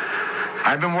jar.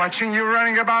 I've been watching you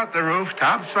running about the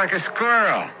rooftops like a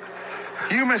squirrel.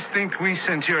 You must think we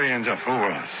centurions are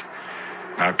fools.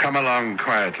 Now come along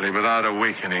quietly without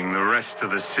awakening the rest of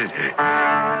the city.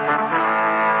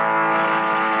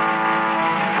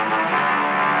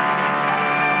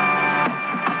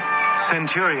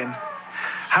 Centurion,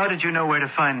 how did you know where to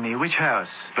find me? Which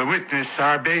house? The witness,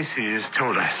 Arbaces,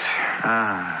 told us.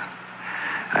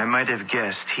 I might have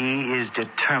guessed. He is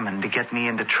determined to get me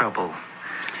into trouble.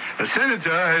 The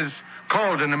senator has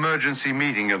called an emergency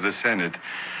meeting of the Senate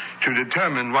to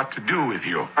determine what to do with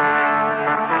you. I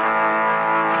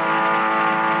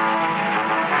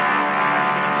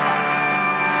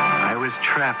was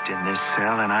trapped in this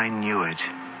cell, and I knew it.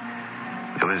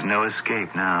 There was no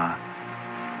escape now.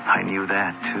 I knew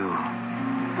that, too.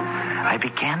 I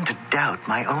began to doubt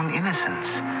my own innocence.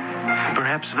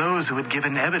 Perhaps those who had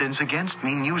given evidence against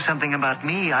me knew something about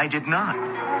me I did not.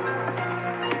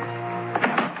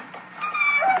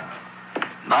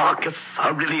 Marcus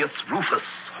Aurelius Rufus,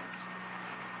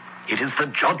 it is the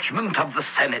judgment of the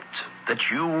Senate that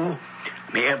you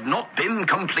may have not been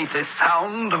completely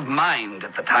sound of mind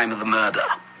at the time of the murder.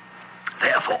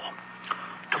 Therefore,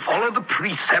 to follow the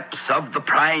precepts of the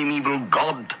primeval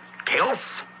god, Chaos,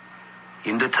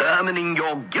 in determining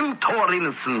your guilt or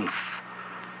innocence,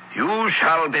 you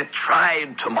shall be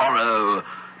tried tomorrow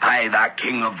by the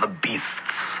king of the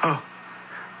beasts. Oh,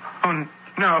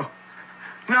 no.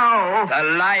 No! The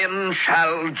lion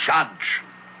shall judge.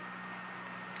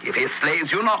 If he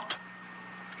slays you not,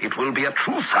 it will be a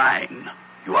true sign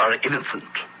you are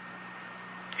innocent.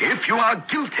 If you are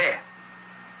guilty,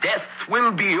 death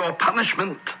will be your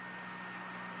punishment.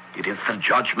 It is the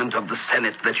judgment of the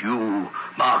Senate that you,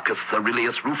 Marcus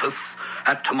Aurelius Rufus,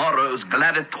 at tomorrow's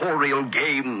gladiatorial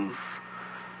games,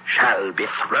 shall be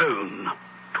thrown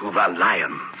to the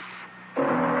lions.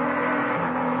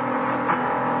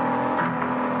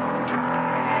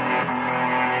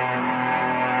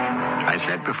 I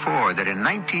said before that in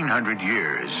 1900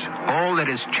 years, all that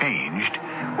has changed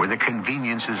were the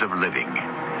conveniences of living,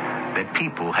 that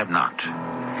people have not.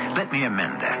 Let me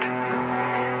amend that.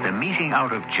 The meting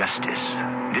out of justice,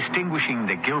 distinguishing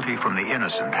the guilty from the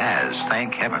innocent, has,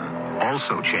 thank heaven,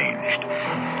 also changed.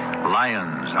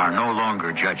 Lions are no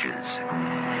longer judges.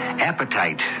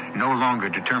 Appetite no longer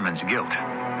determines guilt.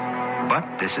 But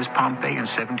this is Pompeii in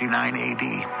 79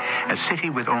 A.D., a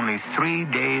city with only 3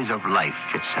 days of life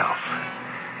itself.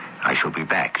 I shall be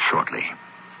back shortly.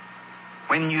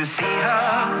 When you see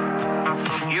her,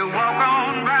 you walk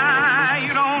on by,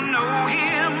 you don't know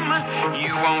him,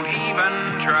 you won't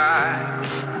even try.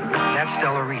 That's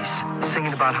Stella Reese,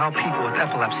 singing about how people with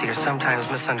epilepsy are sometimes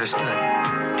misunderstood.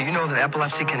 Do you know that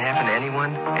epilepsy can happen to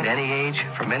anyone, at any age,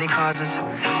 from many causes?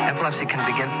 Epilepsy can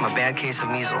begin from a bad case of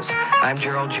measles. I'm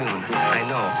Gerald June. I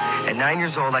know. At 9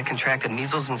 years old, I contracted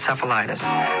measles encephalitis.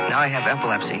 Now I have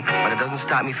epilepsy, but it doesn't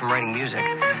stop me from writing music.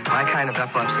 My kind of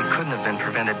epilepsy couldn't have been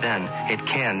prevented then. It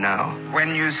can now.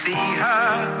 When you see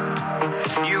her,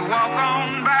 you walk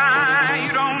on by,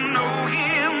 you don't know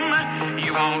him,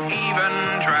 you won't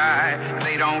even try.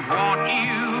 They don't want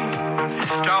you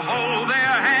to hold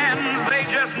their hands, they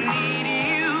just need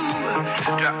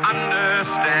to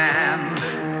understand.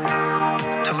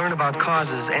 To learn about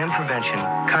causes and prevention,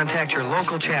 contact your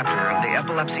local chapter of the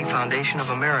Epilepsy Foundation of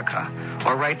America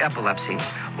or write Epilepsy,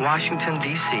 Washington,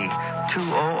 D.C.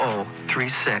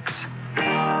 20036.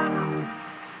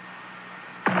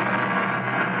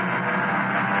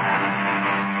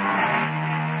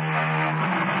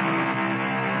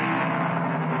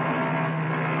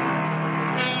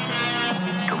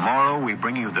 Tomorrow we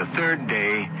bring you the third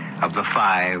day of the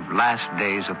 5 last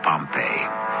days of Pompeii.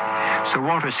 Sir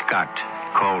Walter Scott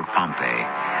called Pompeii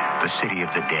the city of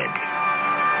the dead.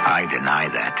 I deny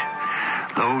that.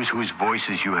 Those whose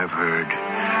voices you have heard,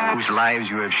 whose lives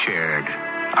you have shared,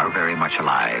 are very much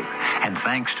alive. And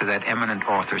thanks to that eminent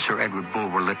author, Sir Edward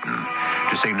Bulwer Lytton,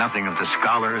 to say nothing of the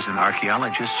scholars and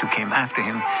archaeologists who came after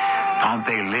him,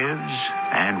 Pompeii lives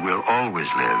and will always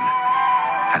live.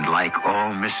 And like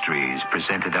all mysteries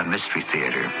presented on Mystery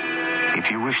Theater, if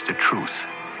you wish the truth,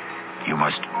 you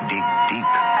must dig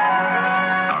deep.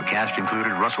 Our cast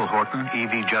included Russell Horton,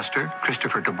 E.V. Juster,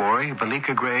 Christopher Tabori,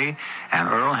 Valika Gray, and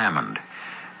Earl Hammond.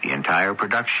 The entire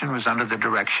production was under the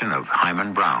direction of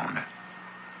Hyman Brown.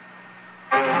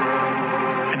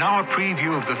 And now a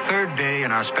preview of the third day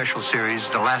in our special series,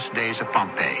 The Last Days of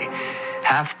Pompeii.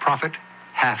 Half prophet,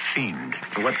 half fiend.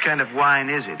 What kind of wine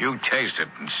is it? You taste it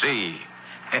and see.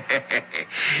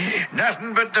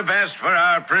 Nothing but the best for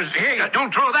our prisoner. Hey,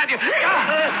 don't throw that.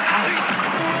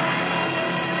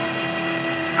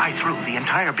 I threw the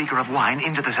entire beaker of wine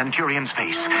into the centurion's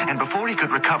face, and before he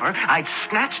could recover, I'd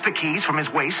snatched the keys from his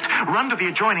waist, run to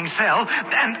the adjoining cell,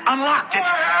 and unlocked it.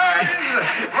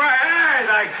 My eyes,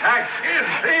 I can't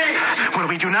see. What do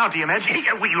we do now, Diomed?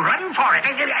 We run for it.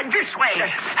 This way.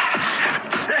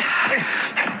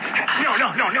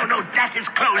 No. That is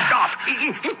closed off.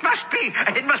 It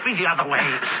must be the other way.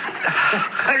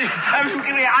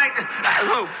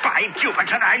 Oh, by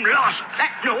Jupiter, I'm lost.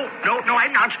 No,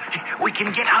 I'm not. We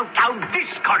can get out down this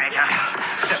corridor.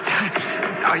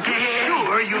 Are you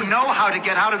sure you know how to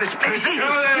get out of this prison?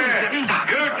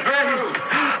 Good truth.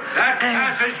 That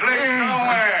passage leads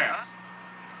nowhere.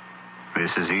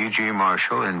 This is E.G.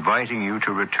 Marshall inviting you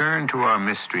to return to our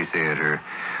Mystery Theater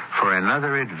for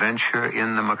another adventure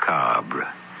in the macabre.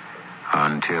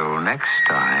 Until next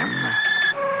time,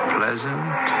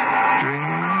 pleasant